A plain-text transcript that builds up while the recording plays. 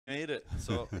Made it.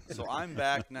 So I'm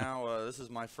back now. This is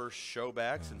my first show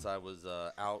back since I was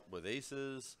out with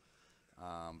Aces,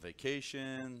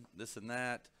 vacation, this and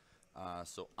that.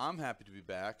 So I'm happy to be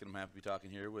back, and I'm happy to be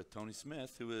talking here with Tony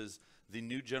Smith, who is the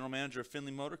new general manager of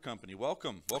Findlay Motor Company.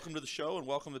 Welcome to the show, and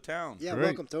welcome to town. Yeah, Great.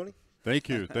 welcome, Tony. Thank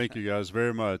you guys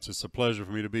very much. It's a pleasure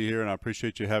for me to be here, and I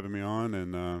appreciate you having me on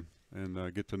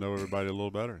and get to know everybody a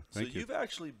little better. Thank you. You've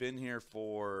actually been here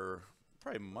for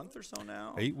probably a month or so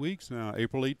now. 8 weeks now,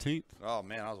 April 18th. Oh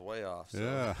man, I was way off. So.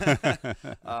 Yeah.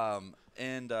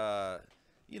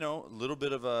 You know, a little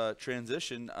bit of a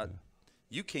transition.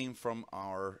 You came from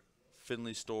our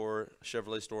Findlay store,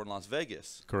 Chevrolet store in Las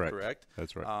Vegas. Correct.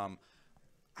 That's right.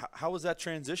 How was that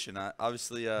transition?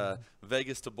 Obviously,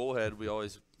 Vegas to Bullhead, we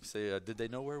always say, did they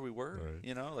know where we were? Right.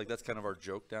 You know, like that's kind of our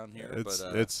joke down here.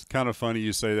 It's kind of funny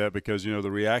you say that because, you know, the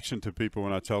reaction to people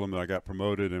when I tell them that I got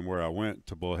promoted and where I went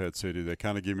to Bullhead City, they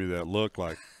kind of give me that look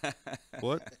like,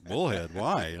 what? Bullhead?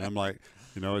 Why? And I'm like,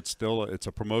 you know, it's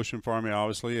a promotion for me,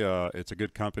 obviously. It's a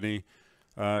good company.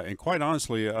 And quite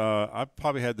honestly, I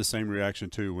probably had the same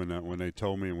reaction too when they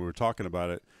told me and we were talking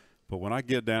about it. But when I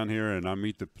get down here and I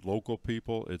meet the local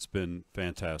people, it's been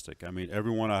fantastic. I mean,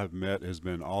 everyone I have met has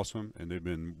been awesome, and they've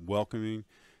been welcoming,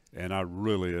 and I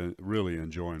really, really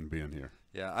enjoying being here.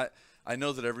 Yeah, I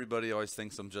know that everybody always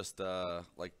thinks I'm just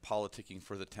like politicking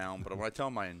for the town, but when I tell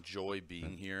them I enjoy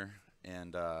being here,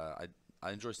 and I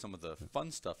enjoy some of the fun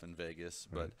stuff in Vegas,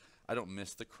 but I don't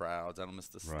miss the crowds. I don't miss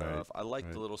the stuff. I like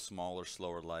the little smaller,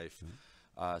 slower life.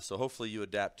 So hopefully you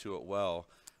adapt to it well.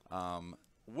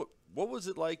 What was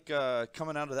it like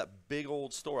coming out of that big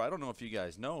old store? I don't know if you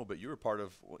guys know, but you were part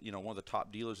of one of the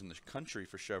top dealers in the country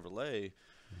for Chevrolet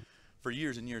for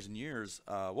years and years and years.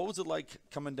 What was it like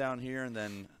coming down here and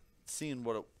then seeing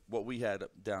what we had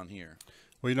down here?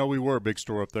 Well, you know, we were a big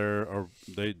store up there, or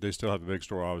they still have a big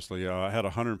store, obviously. I had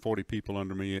 140 people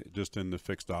under me just in the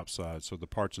fixed ops side, so the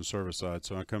parts and service side.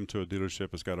 So I come to a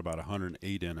dealership that's got about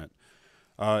 108 in it.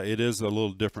 It is a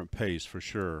little different pace for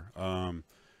sure.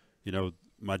 You know,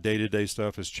 my day-to-day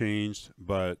stuff has changed,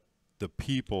 but the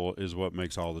people is what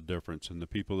makes all the difference. And the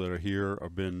people that are here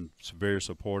have been very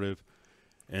supportive.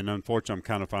 And unfortunately, I'm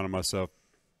kind of finding myself,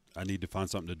 I need to find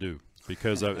something to do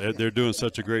because they're doing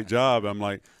such a great job. I'm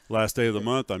like, last day of the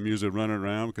month, I'm usually running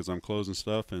around because I'm closing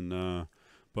stuff. And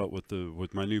but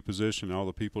with my new position, all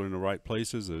the people are in the right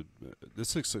places.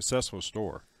 This is a successful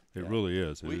store. It really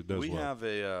is. It does well. Have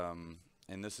a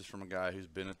and this is from a guy who's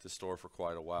been at the store for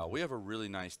quite a while. We have a really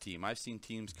nice team. I've seen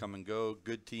teams come and go,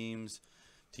 good teams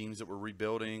that were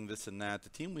rebuilding, this and that. The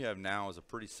team we have now is a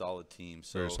pretty solid team.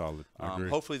 So, very solid. I agree.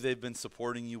 Hopefully they've been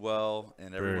supporting you well,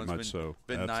 and everyone's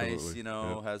been nice, you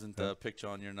know, hasn't picked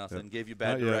on you or nothing. Gave you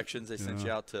bad directions. They sent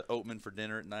you out to Oatman for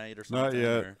dinner at night or something.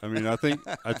 Not yet. I mean, I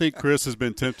think Chris has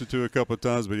been tempted to a couple of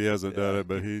times, but he hasn't done it.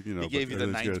 But he gave you the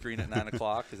ninth green at 9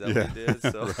 o'clock. Is that what he did?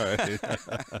 So.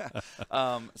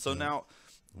 Right. So now.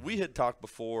 We had talked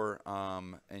before,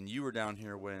 and you were down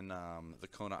here when the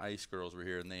Kona Ice girls were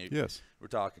here, and they were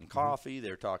talking coffee, they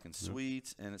were talking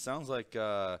sweets, and it sounds like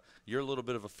you're a little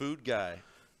bit of a food guy.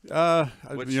 You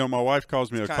know, my wife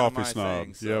calls me a coffee snob.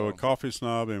 Thing, so. Yeah, we're a coffee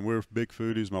snob, and we're big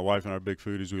foodies. My wife and I are big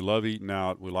foodies. We love eating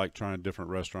out. We like trying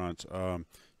different restaurants.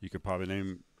 You could probably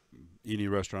name any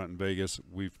restaurant in Vegas.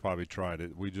 We've probably tried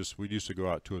it. We used to go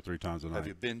out 2 or 3 times a night. Have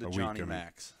you been to Johnny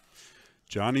Mac's?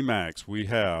 Johnny Mac's, we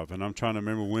have, and I'm trying to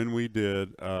remember when we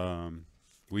did.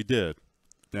 We did.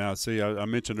 Now, see, I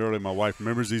mentioned earlier my wife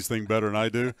remembers these things better than I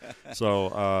do,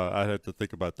 so I had to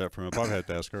think about that for me. I probably had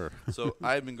to ask her. So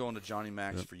I had been going to Johnny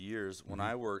Mac's for years. When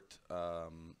I worked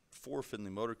for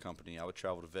Findlay Motor Company, I would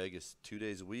travel to Vegas 2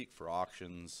 days a week for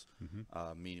auctions,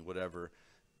 meeting, whatever.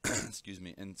 Excuse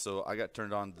me. And so I got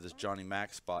turned on to this Johnny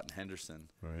Mac's spot in Henderson.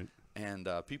 Right. And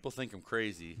people think I'm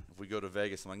crazy if we go to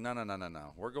Vegas. I'm like,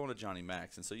 no. We're going to Johnny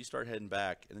Mac's. And so you start heading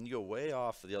back, and then you go way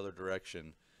off the other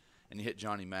direction, and you hit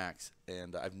Johnny Mac's.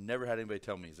 And I've never had anybody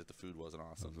tell me that the food wasn't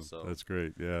awesome. So that's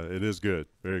great. Yeah, it is good,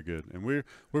 very good. And we're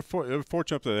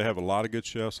fortunate that they have a lot of good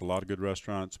chefs, a lot of good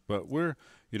restaurants. But we're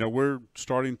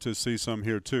starting to see some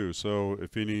here too. So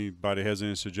if anybody has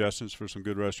any suggestions for some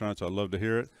good restaurants, I'd love to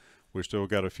hear it. We've still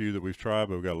got a few that we've tried,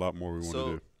 but we've got a lot more we want to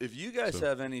do. If you guys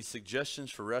have any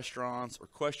suggestions for restaurants or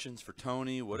questions for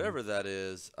Tony, whatever that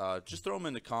is, just throw them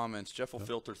in the comments. Jeff will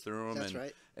filter through them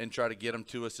and try to get them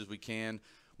to us as we can.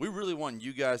 We really want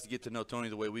you guys to get to know Tony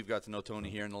the way we've got to know Tony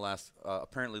here in the last,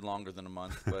 apparently longer than a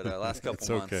month, but last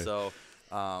couple months. Okay. So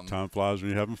time flies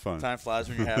when you're having fun. Time flies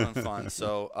when you're having fun.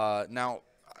 So now,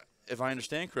 if I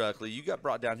understand correctly, you got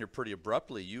brought down here pretty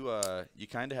abruptly. You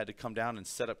kind of had to come down and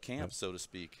set up camp, so to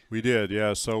speak. We did,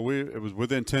 yeah. So it was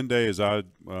within 10 days.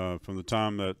 From the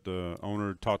time that the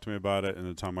owner talked to me about it and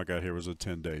the time I got here was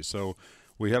 10 days. So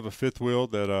we have a fifth wheel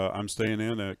that I'm staying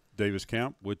in at Davis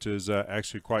Camp, which is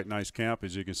actually quite nice camp,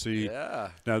 as you can see. Yeah.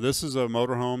 Now this is a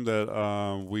motorhome that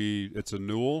it's a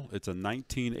Newell. It's a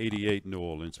 1988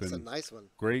 Newell. It's been a nice one.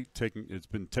 Great. It's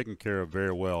been taken care of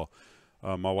very well.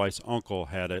 My wife's uncle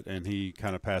had it, and he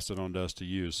kind of passed it on to us to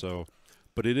use. So,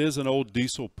 but it is an old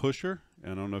diesel pusher.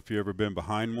 I don't know if you've ever been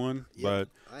behind one, but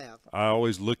I have. I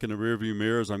always look in the rearview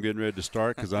mirror as I'm getting ready to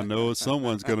start because I know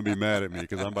someone's going to be mad at me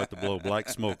because I'm about to blow black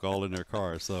smoke all in their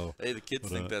car. So hey, the kids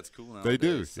think that's cool now. They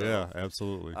do, so. Yeah,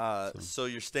 absolutely. So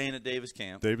you're staying at Davis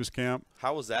Camp. Davis Camp.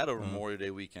 How was that over Memorial Day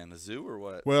weekend? The zoo or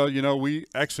what? Well, we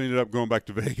actually ended up going back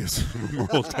to Vegas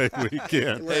Memorial Day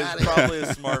weekend. It's probably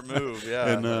a smart move, yeah.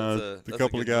 And the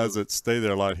couple of guys that stay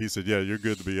there a lot, he said, yeah, you're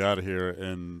good to be out of here.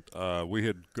 And we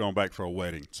had gone back for a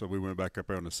wedding, so we went back up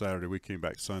there on a Saturday. We came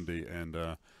back Sunday, and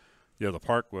the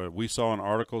park. We saw an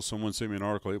article. Someone sent me an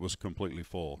article. It was completely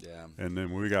full. Yeah. And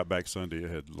then when we got back Sunday, it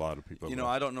had a lot of people.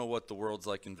 I don't know what the world's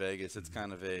like in Vegas. It's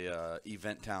kind of a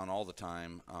event town all the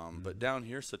time. But down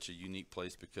here's such a unique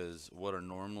place because what are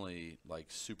normally like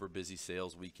super busy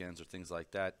sales weekends or things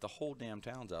like that, the whole damn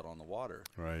town's out on the water.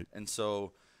 Right. And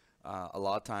so a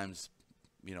lot of times,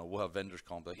 we'll have vendors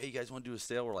call and be like, hey, you guys want to do a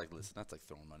sale? We're like, listen, that's like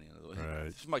throwing money into the river.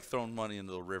 It's like throwing money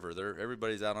into the river.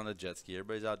 Everybody's out on a jet ski.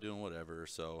 Everybody's out doing whatever.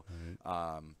 So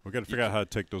we got to figure out how to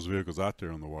take those vehicles out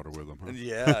there on the water with them. Huh?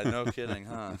 Yeah, no kidding,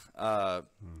 huh?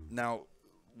 Now,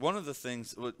 one of the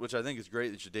things, which I think is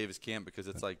great that you're Davis Camp because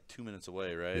it's like 2 minutes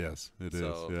away, right? Yes, it is.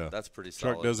 So yeah. That's pretty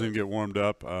solid. Truck doesn't even get warmed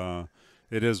up.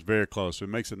 It is very close. It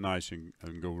makes it nice. I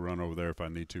can go run over there if I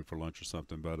need to for lunch or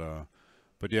something.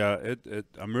 But yeah,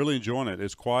 I'm really enjoying it.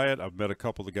 It's quiet. I've met a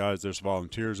couple of the guys. There's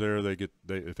volunteers there.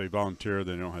 If they volunteer,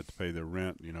 they don't have to pay their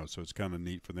rent. So it's kind of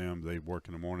neat for them. They work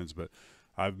in the mornings. But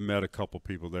I've met a couple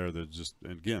people there that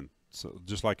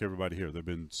just like everybody here, they've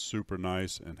been super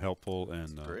nice and helpful,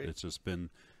 and it's been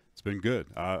good.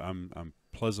 I'm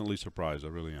pleasantly surprised. I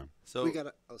really am. So we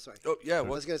got sorry. Oh yeah, I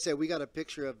was gonna say we got a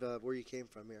picture of where you came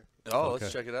from here. Oh,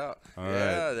 let's check it out. All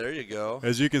right, there you go.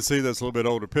 As you can see, that's a little bit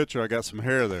older picture. I got some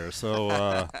hair there, so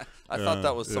I thought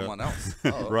that was someone else. Oh,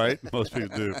 okay. Right? Most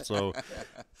people do. So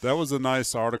that was a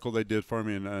nice article they did for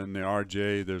me in the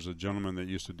RJ. There's a gentleman that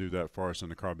used to do that for us in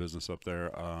the car business up there.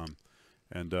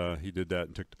 And he did that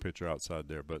and took the picture outside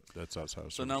there, but that's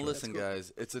outside. So now listen,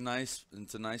 guys, it's a nice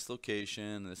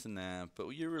location, this and that, but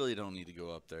you really don't need to go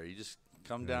up there. You just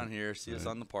come down here, see us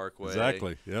on the Parkway.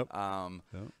 Exactly. Yep.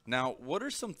 Now, what are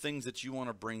some things that you want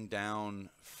to bring down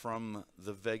from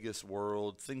the Vegas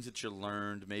world? Things that you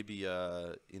learned, maybe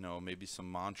maybe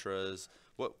some mantras.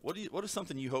 What is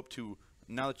something you hope to,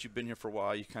 now that you've been here for a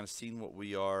while, you've kind of seen what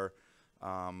we are.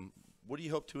 What do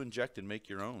you hope to inject and make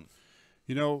your own?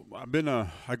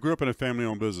 I grew up in a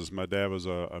family-owned business. My dad was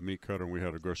a meat cutter, and we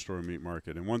had a grocery store and meat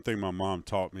market. And one thing my mom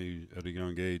taught me at a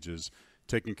young age is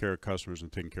taking care of customers and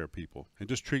taking care of people and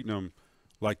just treating them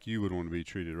like you would want to be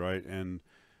treated, right? And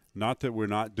not that we're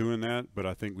not doing that, but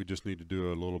I think we just need to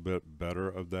do a little bit better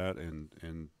of that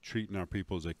and treating our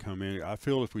people as they come in. I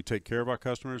feel if we take care of our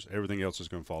customers, everything else is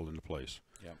going to fall into place.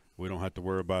 Yeah. We don't have to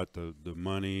worry about the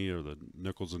money or the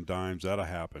nickels and dimes. That'll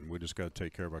happen. We just got to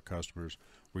take care of our customers.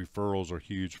 Referrals are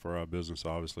huge for our business,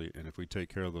 obviously, and if we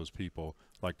take care of those people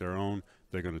like their own,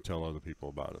 they're going to tell other people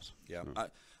about us. Yeah,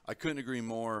 I couldn't agree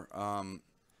more.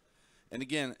 And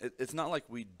again, it's not like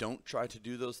we don't try to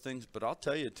do those things, but I'll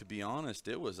tell you, to be honest,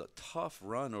 it was a tough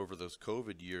run over those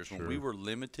COVID years when we were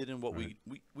limited in what we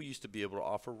used to be able to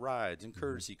offer rides and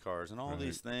courtesy cars and all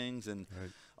these things. And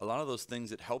a lot of those things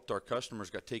that helped our customers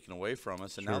got taken away from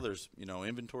us. And now there's,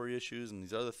 inventory issues and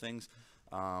these other things.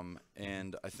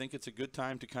 And I think it's a good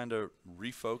time to kind of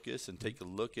refocus and take a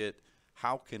look at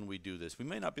how can we do this? We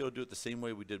may not be able to do it the same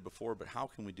way we did before, but how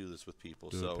can we do this with people?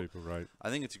 I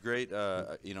think it's a great,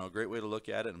 a great way to look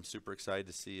at it. I'm super excited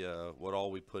to see what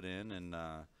all we put in and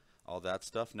all that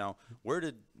stuff. Now, where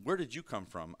did you come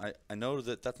from? I know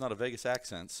that that's not a Vegas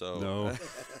accent, so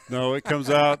no, it comes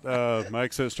out. My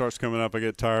accent starts coming up. I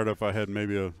get tired if I had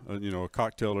maybe a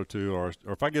cocktail or two, or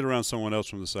if I get around someone else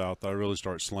from the South, I really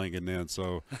start slanging then.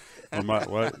 So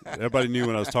everybody knew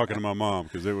when I was talking to my mom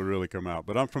because it would really come out.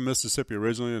 But I'm from Mississippi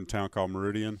originally, in a town called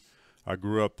Meridian. I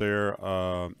grew up there,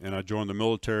 and I joined the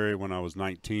military when I was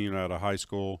 19 out of high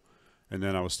school. And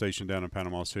then I was stationed down in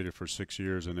Panama City for 6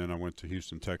 years, and then I went to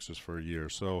Houston, Texas for a year.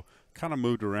 So kind of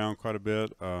moved around quite a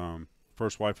bit.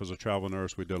 First wife was a travel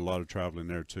nurse. We did a lot of traveling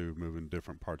there too, moving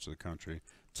different parts of the country.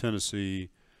 Tennessee,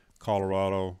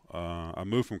 Colorado. I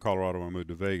moved from Colorado when I moved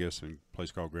to Vegas, in a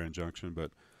place called Grand Junction.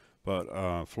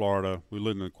 But Florida, we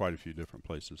lived in quite a few different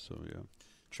places. So yeah,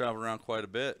 Travel around quite a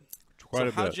bit. quite a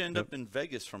bit. How'd you end up in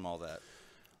Vegas from all that?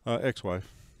 Ex-wife.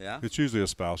 Yeah. It's usually a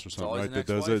spouse or something, always right? an That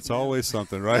does it. ex-wife, It's man. always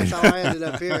something, right? That's how I ended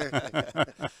up here.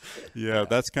 Yeah,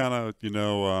 that's kind of,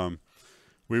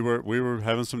 we were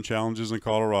having some challenges in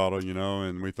Colorado,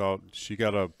 and we thought she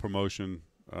got a promotion.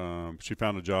 She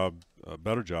found a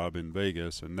better job in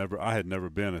Vegas, and I had never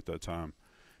been at that time,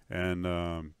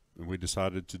 and we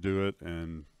decided to do it.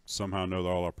 And somehow or another,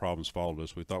 all our problems followed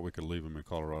us. We thought we could leave them in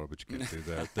Colorado, but you can't do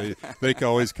that. They can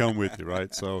always come with you,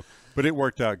 right? So, but it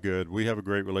worked out good. We have a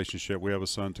great relationship. We have a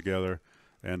son together.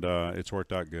 And it's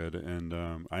worked out good. And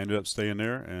I ended up staying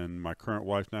there. And my current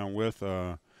wife now I'm with,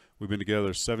 we've been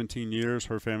together 17 years.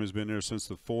 Her family's been there since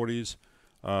the 40s.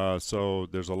 So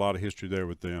there's a lot of history there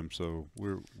with them. So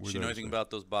we're Do you know anything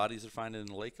about those bodies they're finding in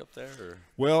the lake up there? Or?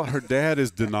 Well, her dad is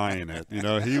denying it.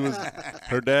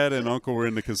 Her dad and uncle were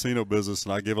in the casino business,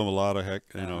 and I give them a lot of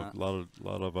a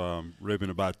lot of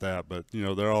ribbing about that. But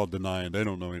they're all denying. They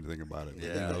don't know anything about it.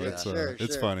 Yeah, It's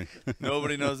Sure. funny.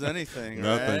 Nobody knows anything.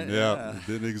 Nothing. Right? Yeah, it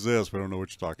didn't exist. We don't know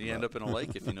what you're talking You end about. up in a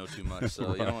lake if you know too much,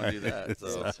 so you don't want to do that.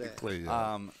 So. Exactly.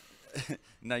 Yeah.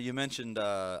 Now you mentioned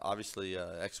obviously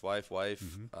ex-wife,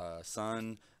 wife,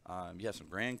 son. You have some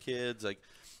grandkids. Like,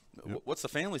 what's the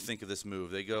family think of this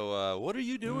move? They go, "What are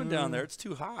you doing down there? It's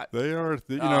too hot." They are,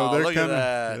 they're look at kind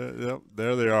that. of. Yep,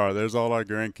 there they are. There's all our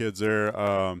grandkids there.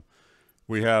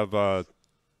 We have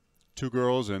 2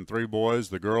 girls and 3 boys.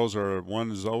 The girls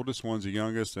one is the oldest, one's the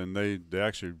youngest, and they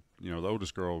actually, the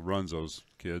oldest girl runs those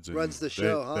kids. And Runs the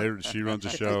show, huh? She runs the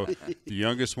show. The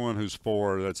youngest one, who's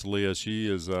 4, that's Leah.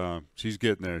 She's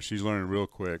getting there. She's learning real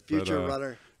quick. Future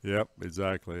runner. Yep,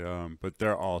 exactly. But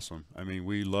they're awesome. I mean,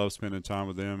 we love spending time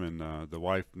with them, and the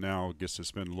wife now gets to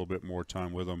spend a little bit more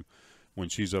time with them when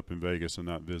she's up in Vegas and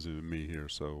not visiting me here.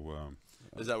 So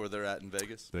Is that where they're at in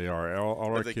Vegas? they are all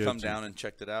our Have they kids. come down and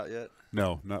checked it out yet?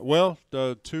 No, not well.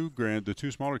 The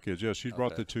 2 smaller kids. Yeah, she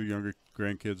brought Okay. the 2 younger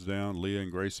grandkids down, Leah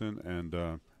and Grayson,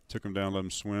 and took them down, let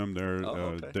them swim. There,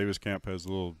 okay. Davis Camp has a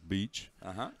little beach.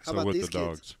 Uh-huh. How So about with these the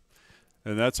kids? dogs.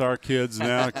 And that's our kids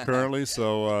now currently.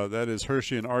 So that is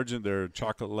Hershey and Argent. They're a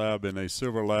chocolate lab and a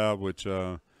silver lab, which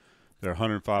they're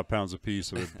 105 pounds apiece,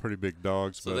 so they're pretty big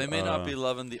dogs. So but, they may not be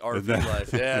loving the RV that-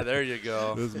 life. Yeah, there you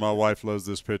go. This is my wife loves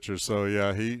this picture, so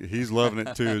yeah, he's loving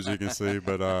it too, as you can see.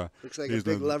 But Looks like a he's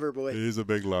big lover boy. He's a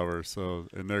big lover. So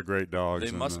and they're great dogs. They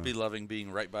and, must be loving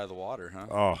being right by the water, huh?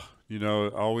 Oh,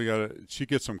 all we got. She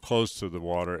gets them close to the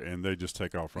water, and they just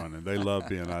take off running. They love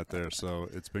being out there, so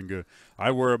it's been good.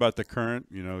 I worry about the current,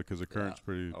 because the current's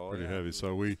pretty yeah. heavy.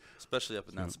 So Especially up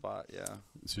in that spot, yeah.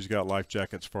 she's got life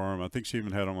jackets for them. I think she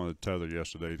even had them on the tether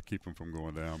yesterday to keep them from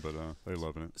going down. But they're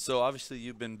loving it. So obviously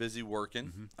you've been busy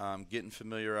working, getting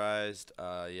familiarized.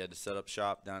 You had to set up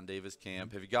shop down at Davis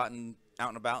Camp. Have you gotten out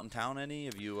and about in town any?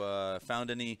 Have you found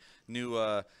any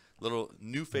new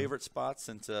new favorite spots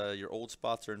since your old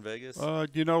spots are in Vegas?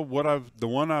 The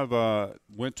one I've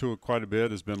went to quite a bit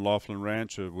has been Laughlin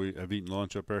Ranch. We have eaten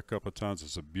lunch up there a couple of times.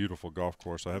 It's a beautiful golf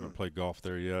course. I haven't played golf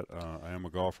there yet. I am a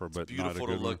golfer, but It's beautiful not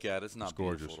a to good look one. at. It's not It's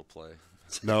gorgeous. beautiful to play.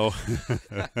 No,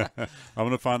 I'm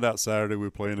going to find out Saturday. We're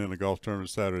playing in a golf tournament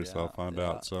Saturday, so Yeah, I'll find yeah.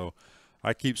 out. So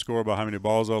I keep score about how many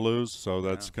balls I lose, so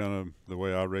that's kind of the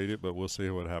way I rate it. But we'll see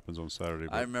what happens on Saturday.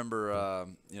 I remember,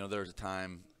 there was a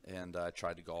time, and I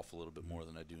tried to golf a little bit more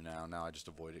than I do now. Now I just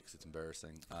avoid it because it's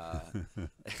embarrassing.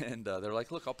 And they're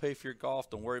like, "Look, I'll pay for your golf.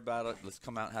 Don't worry about it. Let's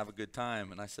come out and have a good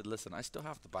time." And I said, "Listen, I still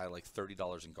have to buy like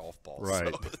 $30 in golf balls. Right,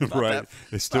 So it's not right. that-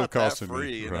 It's still not that costing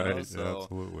free, me. you Right, know, so-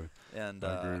 absolutely. And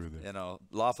I agree with you.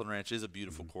 Laughlin Ranch is a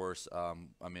beautiful course. I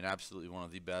mean, absolutely one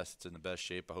of the best. It's in the best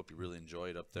shape. I hope you really enjoy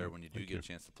it up there when you do get a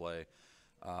chance to play.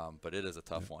 But it is a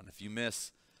tough one. If you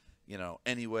miss,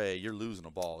 any way, you're losing a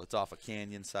ball. It's off a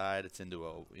canyon side. It's into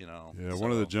a, Yeah,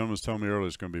 one of the gentlemen told me earlier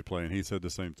is going to be playing. He said the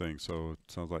same thing, so it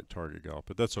sounds like target golf.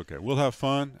 But that's okay. We'll have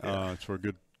fun. It's for a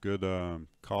good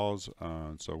cause.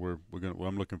 So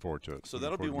I'm looking forward to it. So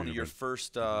that'll be one of your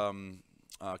first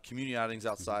community outings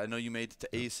outside. I know you made it to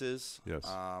Aces, Yes.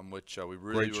 which we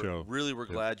Great show. really were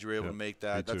glad you were able to make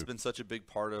that. Me That's too. been such a big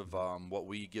part of what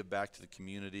we give back to the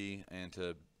community, and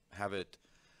to have it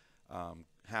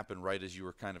happen right as you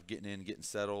were kind of getting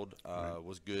settled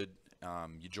was good.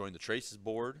 You joined the Traces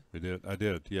board. I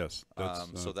did, yes.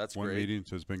 So that's one great. meeting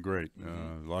has been great.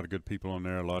 A lot of good people on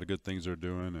there, a lot of good things they're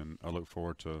doing, and I look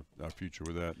forward to our future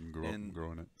with that and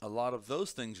growing it. A lot of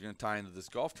those things are going to tie into this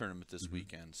golf tournament this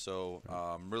weekend. So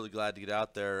I'm really glad to get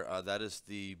out there. That is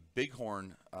the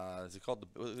Bighorn. Is it called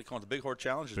what do they call it, the Bighorn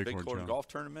Challenge? Is it Bighorn Bighorn Challenge. Golf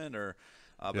Tournament, or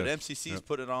but Yes. MCC's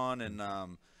put it on,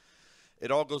 and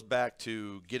it all goes back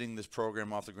to getting this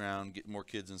program off the ground, getting more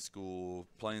kids in school,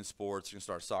 playing sports. You're going to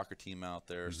start a soccer team out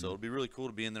there. So it'll be really cool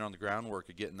to be in there on the groundwork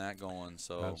of getting that going.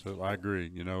 So absolutely. I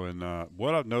agree. You know, and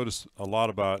what I've noticed a lot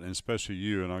about, and especially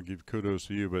you, and I'll give kudos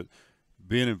to you, but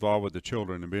being involved with the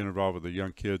children and being involved with the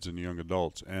young kids and the young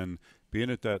adults, and being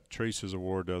at that Traces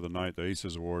Award the other night, the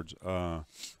ACES Awards,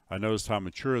 I noticed how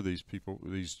mature these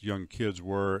young kids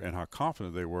were, and how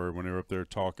confident they were when they were up there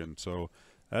talking. So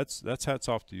that's hats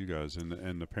off to you guys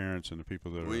and the parents and the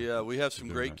people that we have some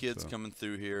great kids so. coming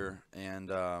through here, and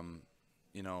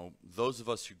you know, those of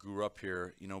us who grew up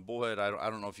here, you know, Bullhead, I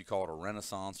don't know if you call it a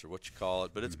renaissance or what you call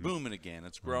it, but it's booming again.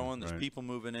 It's growing. There's people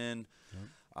moving in. Yep.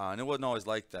 And it wasn't always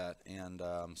like that, and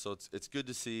so it's good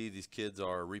to see these kids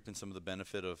are reaping some of the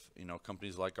benefit of, you know,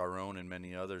 companies like our own and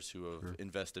many others who have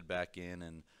invested back in,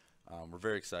 and we're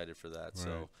very excited for that. Right.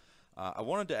 So I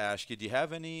wanted to ask you, do you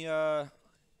have any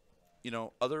you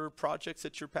know, other projects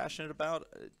that you're passionate about,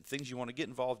 things you want to get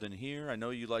involved in here? I know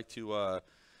you like to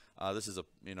this is a,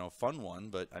 you know, fun one,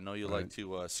 but I know you like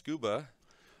to scuba.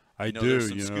 I do. There's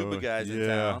some scuba guys in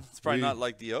town. It's probably not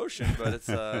like the ocean, but it's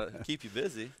keep you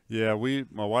busy. Yeah,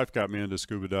 my wife got me into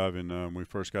scuba diving when we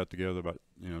first got together about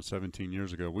 17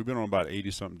 years ago. We've been on about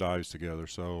 80-something dives together,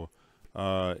 so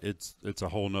it's a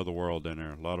whole nother world in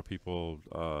there. A lot of people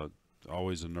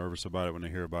always are nervous about it when they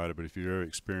hear about it, but if you've ever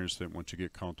experienced it, once you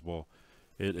get comfortable,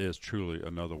 it is truly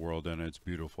another world, and it's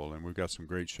beautiful. And we've got some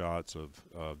great shots of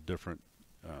different,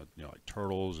 like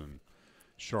turtles and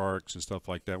sharks and stuff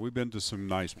like that. We've been to some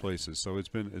nice places, so it's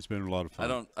been a lot of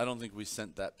fun. I don't think we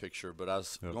sent that picture, but I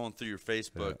was going through your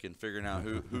Facebook and figuring out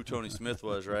who Tony Smith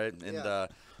was, right? And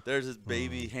there's this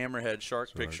baby hammerhead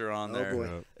shark picture on there. Boy.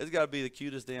 It's got to be the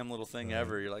cutest damn little thing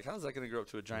ever. You're like, how's that going to grow up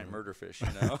to a giant murder fish,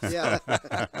 you know? Yeah.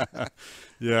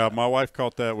 Yeah, my wife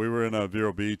caught that. We were in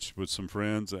Vero Beach with some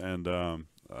friends, and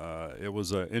it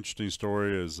was an interesting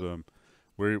story.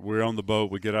 We're on the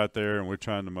boat. We get out there,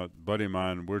 and my buddy of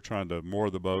mine, we're trying to moor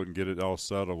the boat and get it all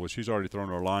settled. Well, she's already thrown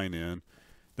her line in.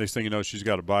 Next thing you know, she's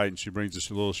got a bite, and she brings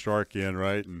this little shark in,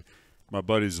 right? And my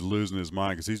buddy's losing his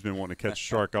mind because he's been wanting to catch a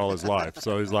shark all his life.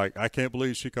 So he's like, I can't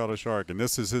believe she caught a shark. And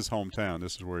this is his hometown.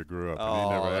 This is where he grew up. And he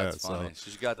never that's had. funny. So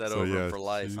she's got that over for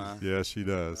life, huh? Yeah, she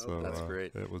does. So that's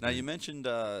great. Now, you mentioned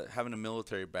having a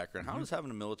military background. How does having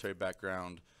a military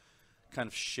background kind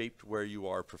of shaped where you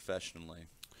are professionally?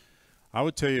 I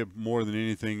would tell you more than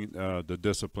anything, the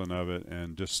discipline of it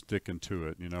and just sticking to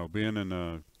it. You know, going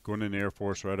in the Air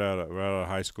Force right out of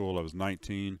high school, I was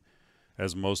 19.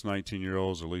 As most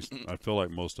 19-year-olds, at least I feel like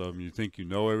most of them, you think you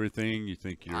know everything. You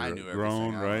think you're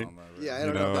grown, right? Yeah, I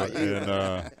don't know about you.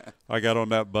 And I got on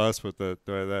that bus with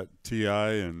that TI,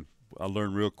 and I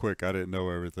learned real quick I didn't know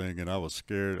everything, and I was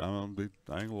scared. I ain't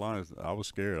gonna lie, I was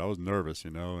scared. I was nervous,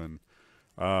 and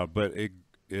but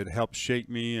it helped shape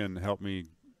me and help me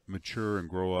mature and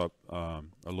grow up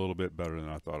a little bit better than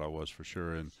I thought I was, for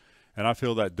sure. And I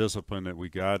feel that discipline that we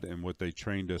got and what they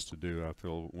trained us to do, I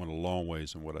feel went a long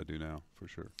ways in what I do now, for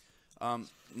sure.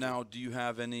 Now, do you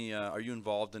have any? Are you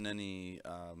involved in any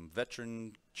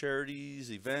veteran charities,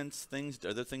 events, things?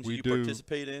 Are there things you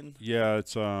participate in? Yeah,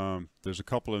 it's there's a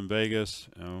couple in Vegas.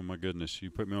 Oh my goodness, you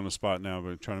put me on the spot now, but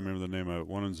I'm trying to remember the name of it.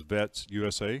 One is Vets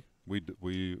USA. We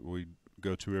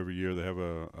go to every year. They have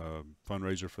a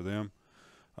fundraiser for them.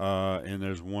 And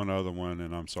there's one other one,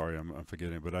 and I'm sorry, I'm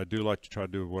forgetting, but I do like to try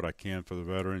to do what I can for the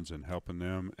veterans and helping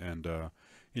them. And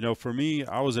for me,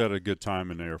 I was at a good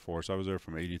time in the Air Force. I was there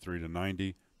from 83 to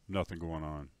 90, nothing going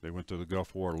on. They went to the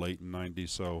Gulf War late in 90,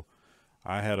 so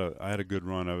I had a good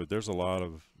run of it. There's a lot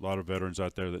of veterans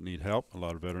out there that need help, a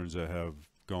lot of veterans that have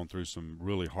gone through some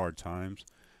really hard times.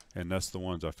 And that's the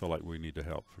ones I feel like we need to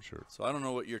help, for sure. So I don't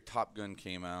know what your Top Gun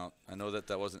came out. I know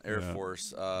that wasn't Air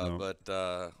Force, no.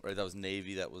 but right, that was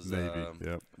Navy. That was Navy.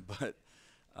 Yep. But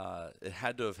it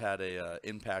had to have had a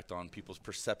impact on people's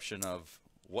perception of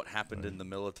what happened in the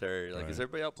military. Like, is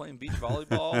everybody out playing beach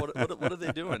volleyball? what are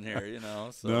they doing here? You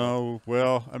know. So. No,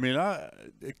 well, I mean,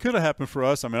 it could have happened for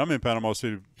us. I mean, I'm in Panama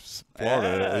City,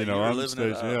 Florida. I'm living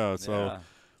it up. So.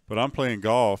 But I'm playing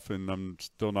golf, and I'm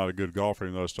still not a good golfer,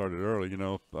 even though I started early.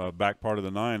 Back part of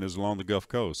the 9 is along the Gulf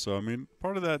Coast. So, I mean,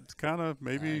 part of that kind of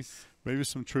maybe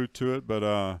some truth to it.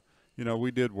 But,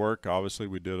 we did work. Obviously,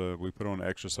 we put on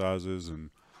exercises. And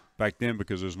back then,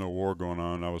 because there's no war going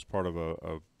on, I was part of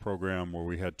a program where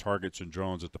we had targets and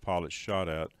drones that the pilots shot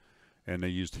at. And they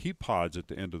used heat pods at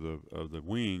the end of the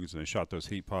wings, and they shot those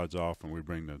heat pods off, and we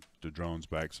bring the drones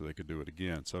back so they could do it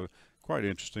again. So quite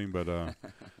interesting, but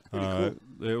cool.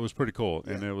 It was pretty cool,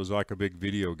 and it was like a big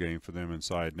video game for them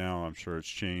inside. Now I'm sure it's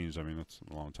changed. I mean, that's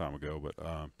a long time ago,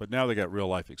 but now they got real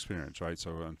life experience, right?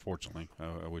 So unfortunately,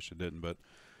 I wish it didn't, but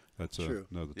that's True.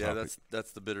 another Yeah, topic.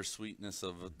 that's the bittersweetness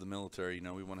of the military. You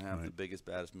know, we want to have the biggest,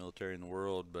 baddest military in the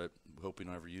world, but we hope we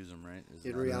don't ever use them, right?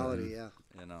 In reality, yeah.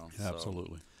 You know,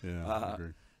 Absolutely. Yeah, I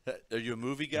agree. Are you a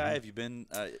movie guy? Have you been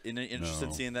interested in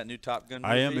No. seeing that new Top Gun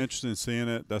movie? I am interested in seeing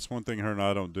it. That's one thing her and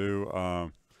I don't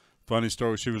do. Funny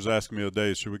story. She was asking me the other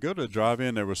day, should we go to a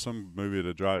drive-in? There was some movie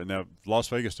to drive. Now, Las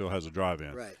Vegas still has a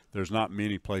drive-in. Right. There's not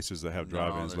many places that have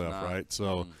drive-ins there's left, not. right?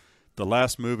 So the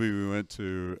last movie we went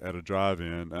to at a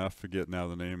drive-in, I forget now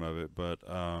the name of it, but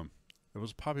it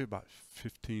was probably about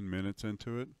 15 minutes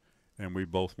into it, and we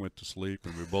both went to sleep,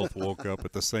 and we both woke up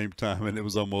at the same time, and it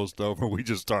was almost over. We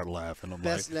just started laughing. I'm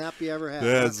Best like, nap you ever had.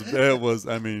 yes, it was.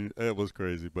 I mean, it was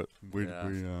crazy, but we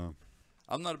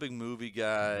I'm not a big movie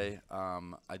guy.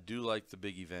 I do like the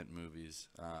big event movies.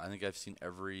 I think I've seen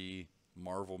every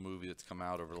Marvel movie that's come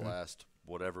out over the last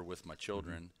whatever with my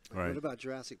children. right. What about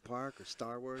Jurassic Park or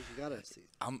Star Wars? You gotta see.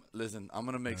 Listen, I'm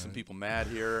gonna make some people mad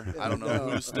here. I don't know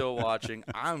who's still watching.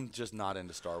 I'm just not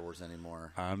into Star Wars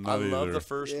anymore. I'm I not love either. the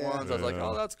first ones. I was like,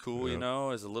 oh, that's cool, Yeah. you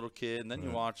know, as a little kid. And then you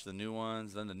watch the new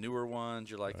ones, then the newer ones.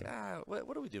 You're like,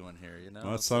 what are we doing here? You know.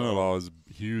 My son-in-law is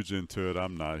huge into it.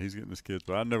 I'm not. He's getting his kids,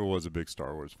 but I never was a big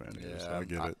Star Wars fan either, so I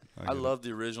get it. I loved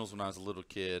the originals when I was a little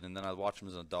kid, and then I watched them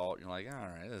as an adult. And you're like, all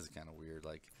right, this is kind of weird.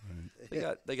 Like,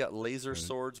 they got laser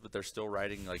swords, but they're still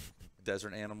riding like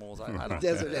desert animals. I don't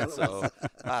Desert get it. So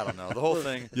I don't know the whole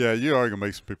thing. Yeah, you are gonna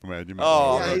make some people mad. You might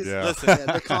Oh, wanna- he's- yeah. listen, Yeah,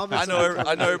 the comments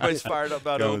I know everybody's fired up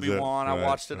about That was it. Obi-Wan. I Right,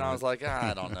 watched it and I right. was like,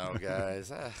 I don't know,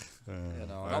 guys. You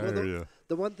know, I hear you.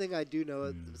 The one thing I do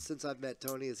know since I've met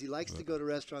Tony is he likes to go to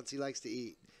restaurants. He likes to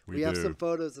eat. We We have do. some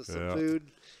photos of some Yeah. food.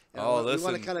 And Oh, we want to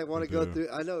listen. kind of want We to go do. through.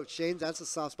 I know Shane. That's a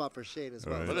soft spot for Shane as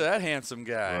well. Right. look at that handsome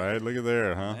guy. Right, look at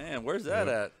there, huh? Man, where's that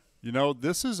at? You know,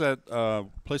 this is at a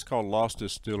place called Lost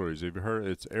Distilleries. Have you heard?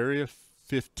 It's Area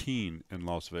 15 in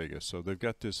Las Vegas. So they've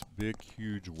got this big,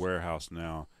 huge warehouse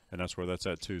now, and that's where that's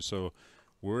at too. So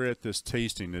we're at this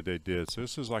tasting that they did. So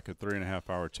this is like a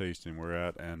 3.5-hour tasting we're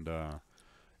at, and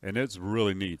it's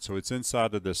really neat. So it's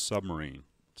inside of this submarine.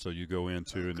 So you go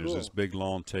into, and there's this cool. big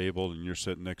long table, and you're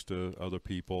sitting next to other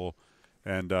people.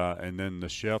 And then the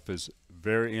chef is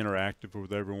very interactive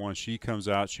with everyone. She comes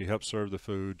out, she helps serve the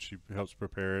food, she helps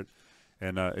prepare it,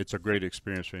 and it's a great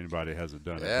experience for anybody who hasn't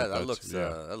done it. Yeah, But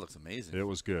that looks amazing. it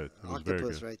was good. It was very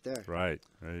Octopus good. right there. Right.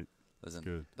 Listen,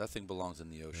 good. that thing belongs in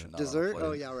the ocean. not on a Dessert? plate.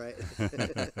 Oh yeah, right.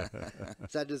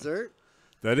 Is that dessert?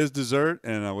 That is dessert,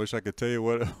 and I wish I could tell you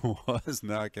what it was.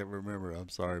 Now I can't remember. I'm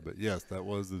sorry, but yes, that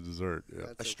was the dessert. Yeah.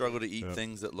 I struggle to eat Yeah.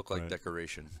 things that look like Right.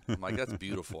 decoration. I'm like, that's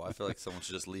beautiful. I feel like someone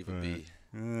should just leave it be.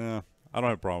 Yeah, I don't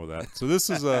have a problem with that. So this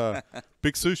is a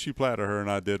big sushi platter her and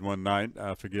I did one night.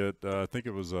 I forget. I think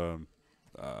it was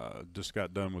just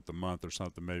got done with the month or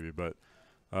something maybe. But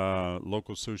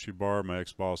local sushi bar. My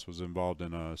ex-boss was involved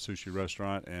in a sushi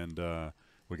restaurant, and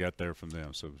we got there from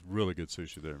them. So it was really good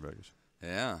sushi there in Vegas.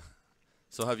 Yeah.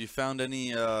 So have you found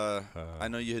any? I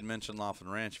know you had mentioned Laughlin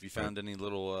Ranch. Have you found any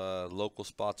little local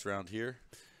spots around here?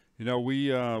 You know,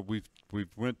 we've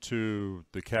went to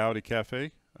the Coyote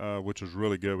Cafe, which was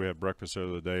really good. We had breakfast the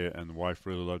other day, and the wife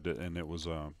really loved it, and it was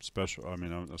special. I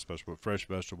mean, not special, but fresh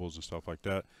vegetables and stuff like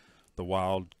that. The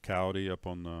Wild Coyote up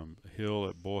on the hill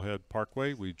at Bullhead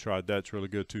Parkway, we tried that. It's really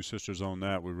good. Two sisters own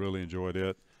that. We really enjoyed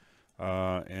it.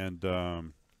 And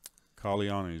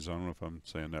Caliani's, I don't know if I'm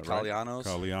saying that right. Caliano's.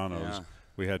 Yeah.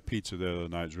 We had pizza the other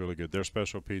night. It's really good. Their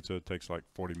special pizza takes like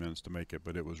 40 minutes to make it,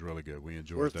 but it was really good. We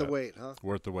enjoyed Worth that. the wait, huh?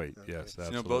 Worth the wait, Okay. yes, You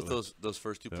absolutely. know, both those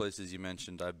first two Yep. places you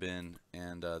mentioned, I've been,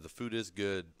 and the food is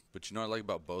good. But you know what I like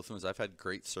about both of them is I've had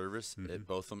great service at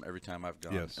both of them every time I've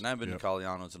gone. Yes. And I haven't been Yep. to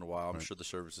Caliano's in a while. I'm Right. sure the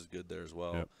service is good there as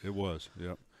well. Yep, it was.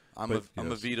 Yep. I'm But, a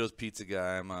yes. Vito's pizza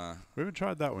guy. We haven't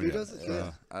tried that one Vito's yet. is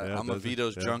good. I'm a does it?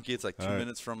 Vito's Yeah. junkie. It's like 2 All right.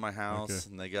 minutes from my house,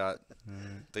 Okay. and they got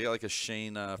like a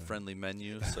Shane friendly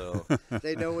menu. So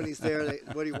They know when he's there,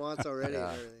 what he wants already.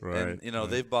 Yeah. And everything. Right. and you know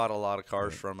they've bought a lot of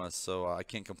cars from us, so I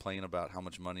can't complain about how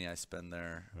much money I spend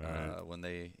there Right. when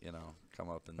they come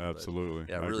up and but, Absolutely.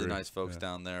 yeah, I really agree. nice folks Yeah,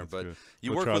 down there. that's But good.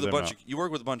 you We'll work try with a them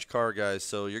bunch out. of car guys,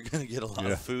 so you're gonna get a lot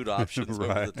Yeah. of food options right.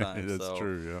 over the time. That's so,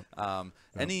 true,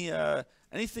 yeah.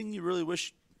 Anything you really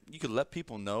wish you could let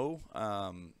people know?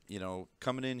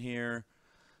 Coming in here,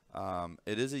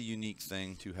 it is a unique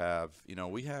thing to have. You know,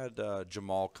 we had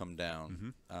Jamal come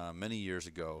down many years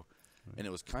ago, and it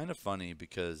was kind of funny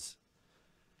because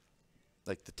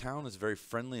like the town is very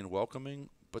friendly and welcoming,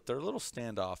 but they're a little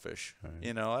standoffish. Right.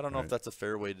 You know, I don't know if Right. that's a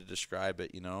fair way to describe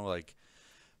it. You know, like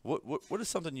what is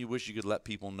something you wish you could let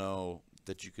people know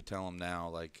that you could tell them now?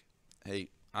 Like, hey,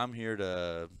 I'm here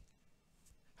to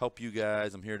help you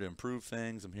guys. I'm here to improve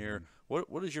things. I'm here.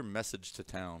 What is your message to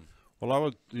town? Well, I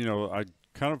would, I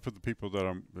kind of for the people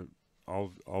that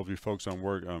all of you folks on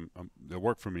work that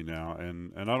work for me now,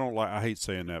 and I hate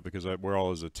saying that because we're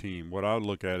all as a team. What I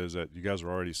look at is that you guys are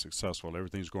already successful.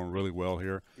 Everything's going really well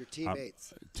here. Your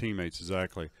teammates. Teammates,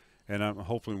 exactly. And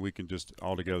hopefully we can just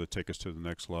all together take us to the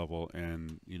next level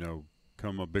and,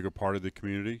 become a bigger part of the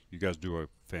community. You guys do a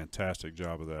fantastic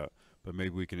job of that, but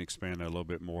maybe we can expand that a little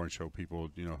bit more and show people,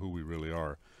 who we really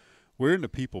are. We're in the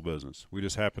people business. We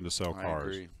just happen to sell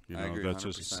cars. I agree. That's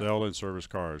 100%. just sell and service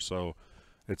cars. So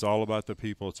it's all about the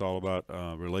people. It's all about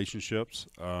relationships.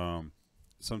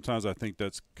 Sometimes I think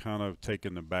that's kind of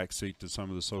taken the back seat to some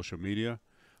of the social media,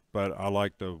 but I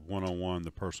like the one-on-one,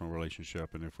 the personal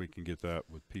relationship, and if we can get that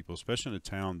with people, especially in a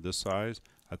town this size,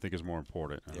 I think is more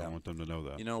important, and I want them to know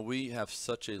that. We have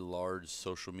such a large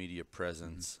social media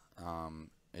presence.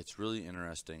 It's really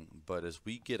interesting, but as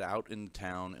we get out in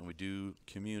town and we do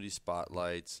community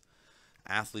spotlights,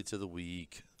 athletes of the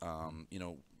week,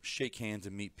 shake hands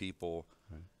and meet people,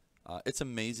 it's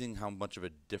amazing how much of a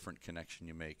different connection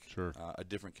you make. Sure. A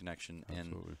different connection.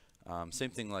 Absolutely. And same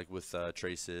thing like with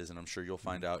Traces, and I'm sure you'll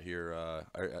find out here.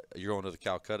 You're going to the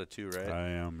Calcutta too, right? I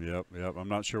am. Yep. I'm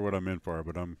not sure what I'm in for,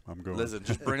 but I'm going. Listen,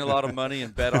 just bring a lot of money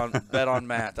and bet on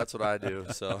Matt. That's what I do.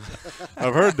 So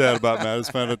I've heard that about Matt. I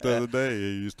just found out the other day.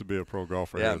 He used to be a pro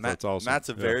golfer. Yeah, that's awesome. Matt's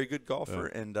a very good golfer,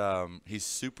 and he's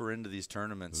super into these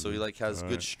tournaments. So he has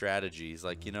good strategies.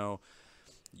 Like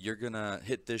you're gonna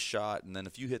hit this shot, and then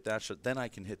if you hit that shot, then I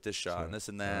can hit this shot, and this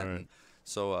and that. And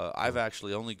so I've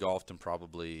actually only golfed in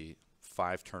probably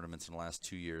 5 tournaments in the last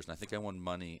 2 years, and I think I won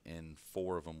money in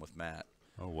 4 of them with Matt.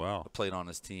 Oh, wow. I played on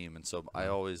his team, and so I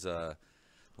always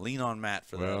lean on Matt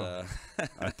for that.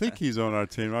 I think he's on our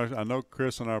team. I know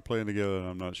Chris and I are playing together, and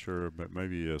I'm not sure, but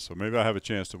maybe he is. So maybe I have a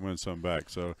chance to win some back.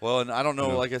 So well, and I don't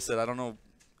know. Like I said, I don't know.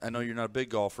 I know you're not a big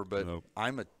golfer, but Nope.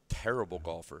 I'm a terrible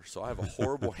golfer. So I have a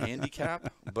horrible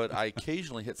handicap, but I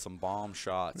occasionally hit some bomb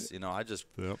shots. I just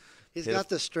He's got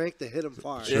the strength to hit them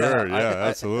far. Sure,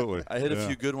 absolutely. I hit a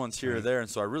few good ones here or there, and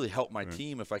so I really help my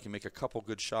team if I can make a couple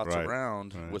good shots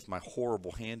around with my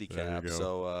horrible handicap.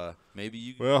 So maybe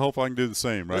you. Well, I hope I can do the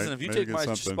same, right? Listen, if you maybe take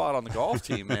my spot on the golf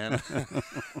team, man.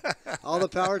 All the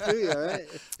power to you, all right?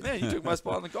 Man, you took my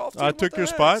spot on the golf team. I took your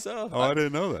spot? I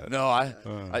didn't know that. No, I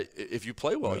if you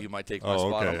play well, you might take my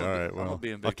spot. Okay, all right. Well,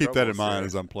 I'll keep that in mind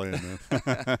as I'm playing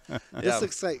then. This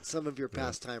looks like some of your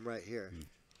pastime right here.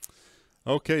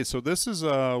 Okay, so this is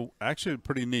actually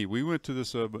pretty neat. We went to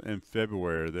this in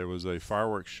February. There was a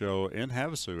fireworks show in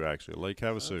Havasu, actually, Lake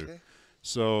Havasu. Okay.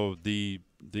 So the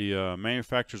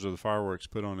manufacturers of the fireworks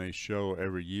put on a show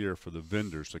every year for the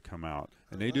vendors to come out,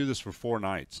 and they do this for 4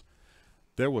 nights.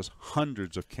 There was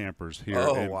hundreds of campers here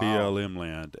in BLM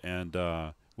land,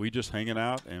 and we just hanging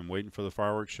out and waiting for the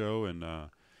fireworks show, and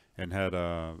had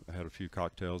a few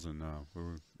cocktails, and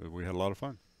we had a lot of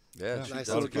fun. Yeah, nice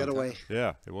little getaway.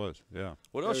 Yeah, it was. Yeah.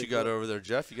 What else you got over there,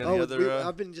 Jeff? You got any other?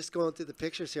 I've been just going through the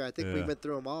pictures here. I think we went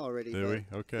through them all already. Did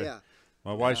we? Okay. Yeah.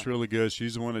 My wife's really good.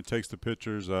 She's the one that takes the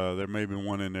pictures. There may be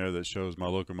one in there that shows my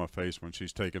look on my face when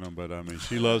she's taking them, but I mean,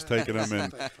 she loves taking them,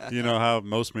 and you know how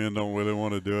most men don't really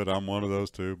want to do it. I'm one of those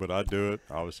too, but I do it.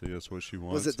 Obviously, that's what she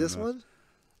wants. Was it this one?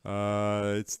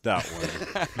 It's that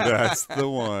one. That's the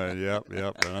one.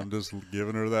 Yep. And I'm just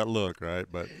giving her that look, right?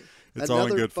 But it's all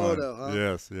in good photo, fun. Huh?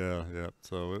 Yes, yeah.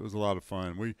 So it was a lot of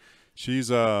fun. She's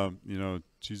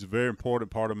she's a very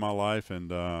important part of my life,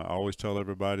 and I always tell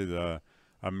everybody that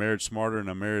I'm married smarter and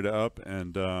I'm married up,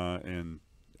 and I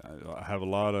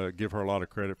have give her a lot of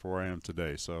credit for where I am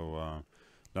today. So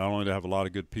not only do I have a lot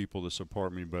of good people to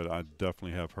support me, but I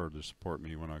definitely have her to support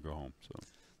me when I go home. So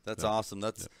that's awesome.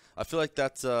 I feel like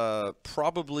that's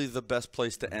probably the best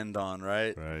place to end on,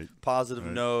 right? Right. Positive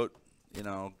note.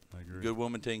 Good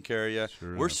woman taking care of you.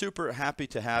 Sure We're super happy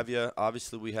to have you.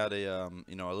 Obviously, we had a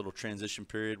little transition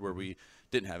period where we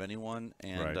didn't have anyone,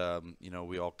 and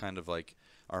we all kind of like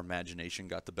our imagination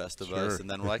got the best of us, and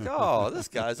then we're like, oh, this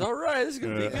guy's all right. This is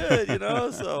gonna be good,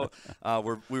 So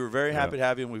we were very happy to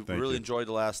have you, and we've really enjoyed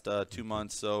the last 2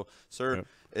 months. So, sir.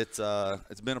 It's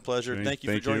been a pleasure. Thank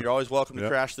you for joining. You're always welcome to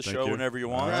crash the show whenever you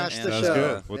want. Crash the That's show.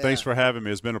 good. Well, thanks for having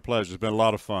me. It's been a pleasure. It's been a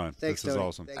lot of fun. Thanks, this is Tony.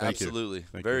 awesome. Thank Thank you. Absolutely.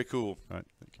 Thank Very you. cool. All right.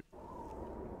 Thank you.